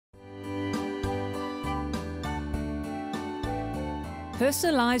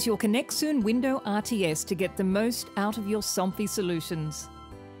Personalise your Connexoon Window RTS to get the most out of your Somfy solutions.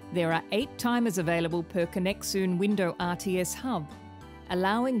 There are 8 timers available per Connexoon Window RTS hub,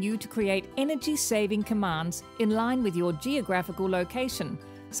 allowing you to create energy-saving commands in line with your geographical location,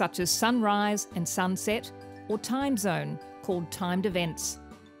 such as sunrise and sunset, or time zone, called timed events.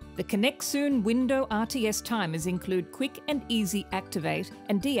 The Connexoon Window RTS timers include quick and easy activate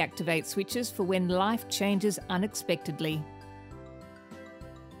and deactivate switches for when life changes unexpectedly.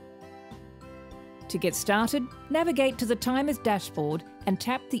 To get started, navigate to the timer's dashboard and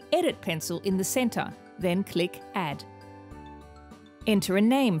tap the Edit pencil in the centre, then click Add. Enter a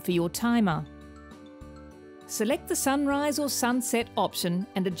name for your timer. Select the sunrise or sunset option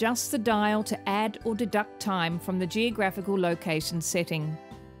and adjust the dial to add or deduct time from the geographical location setting.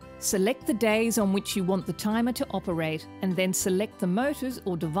 Select the days on which you want the timer to operate and then select the motors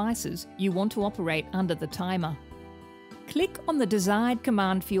or devices you want to operate under the timer. Click on the desired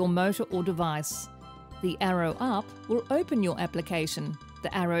command for your motor or device. The arrow up will open your application,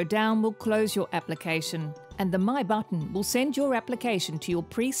 the arrow down will close your application, and the My button will send your application to your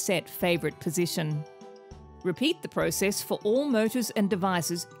preset favourite position. Repeat the process for all motors and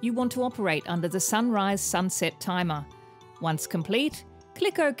devices you want to operate under the Sunrise Sunset timer. Once complete,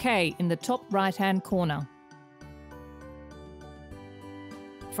 click OK in the top right-hand corner.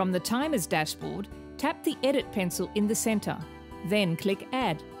 From the timer's dashboard, tap the Edit pencil in the centre, then click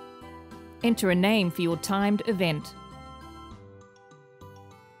Add. Enter a name for your timed event.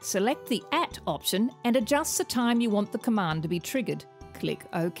 Select the At option and adjust the time you want the command to be triggered. Click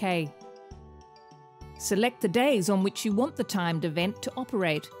OK. Select the days on which you want the timed event to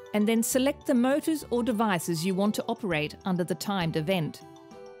operate, and then select the motors or devices you want to operate under the timed event.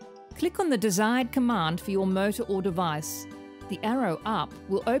 Click on the desired command for your motor or device. The arrow up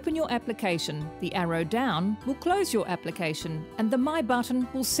will open your application, the arrow down will close your application, and the My button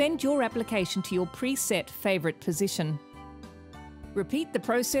will send your application to your preset favourite position. Repeat the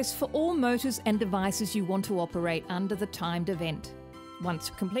process for all motors and devices you want to operate under the timed event. Once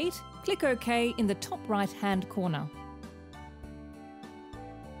complete, click OK in the top right-hand corner.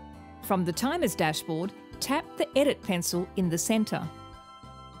 From the timer's dashboard, tap the Edit pencil in the centre.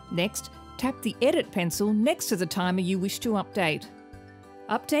 Next, tap the Edit pencil next to the timer you wish to update.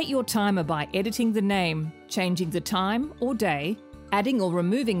 Update your timer by editing the name, changing the time or day, adding or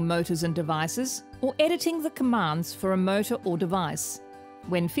removing motors and devices, or editing the commands for a motor or device.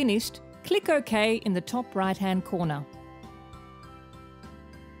 When finished, click OK in the top right-hand corner.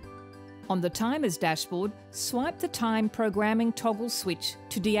 On the timer's dashboard, swipe the Time Programming toggle switch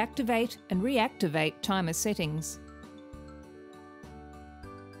to deactivate and reactivate timer settings.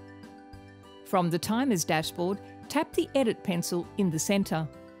 From the timer's dashboard, tap the Edit pencil in the centre.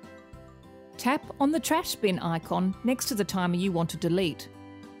 Tap on the trash bin icon next to the timer you want to delete.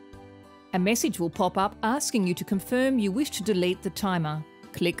 A message will pop up asking you to confirm you wish to delete the timer.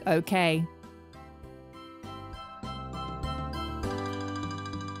 Click OK.